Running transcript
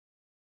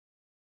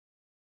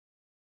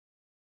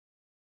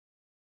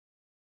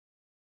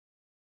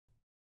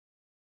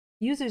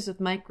Users of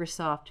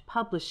Microsoft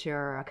Publisher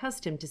are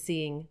accustomed to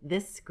seeing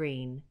this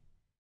screen.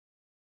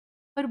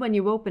 But when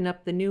you open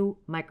up the new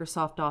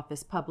Microsoft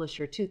Office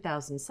Publisher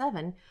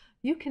 2007,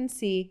 you can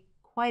see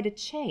quite a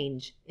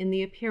change in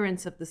the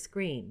appearance of the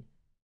screen.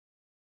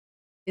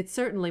 It's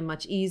certainly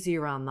much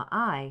easier on the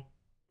eye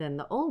than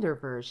the older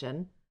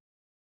version.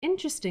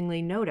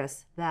 Interestingly,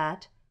 notice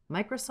that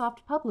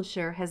Microsoft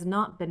Publisher has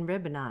not been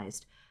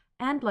ribbonized,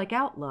 and like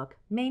Outlook,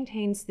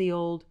 maintains the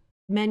old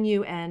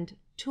menu and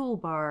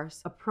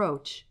toolbars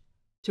approach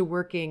to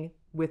working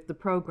with the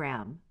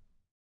program.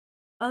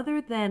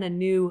 Other than a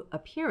new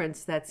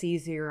appearance that's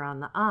easier on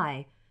the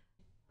eye,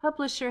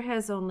 Publisher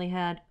has only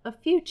had a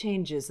few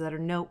changes that are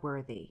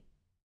noteworthy.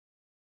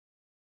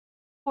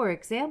 For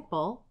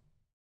example,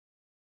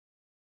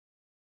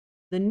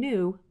 the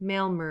new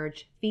Mail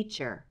Merge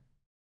feature.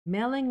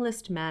 Mailing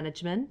list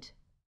management,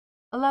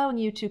 allowing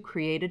you to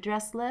create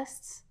address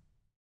lists,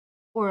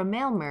 or a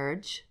mail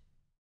merge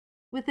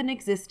with an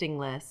existing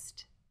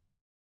list.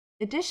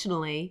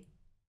 Additionally,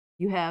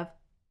 you have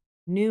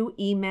new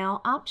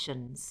email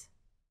options,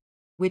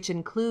 which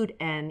include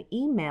an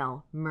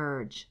email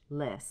merge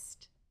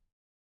list.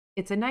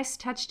 It's a nice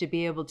touch to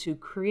be able to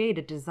create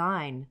a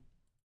design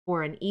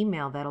for an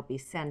email that'll be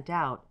sent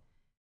out,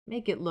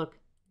 make it look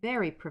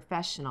very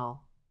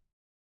professional.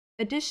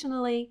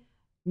 Additionally,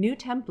 new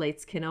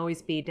templates can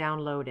always be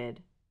downloaded.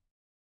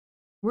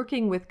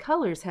 Working with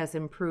colors has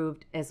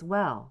improved as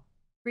well.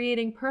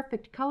 Creating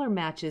perfect color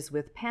matches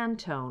with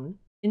Pantone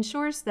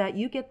ensures that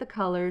you get the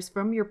colors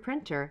from your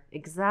printer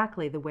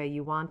exactly the way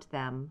you want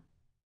them.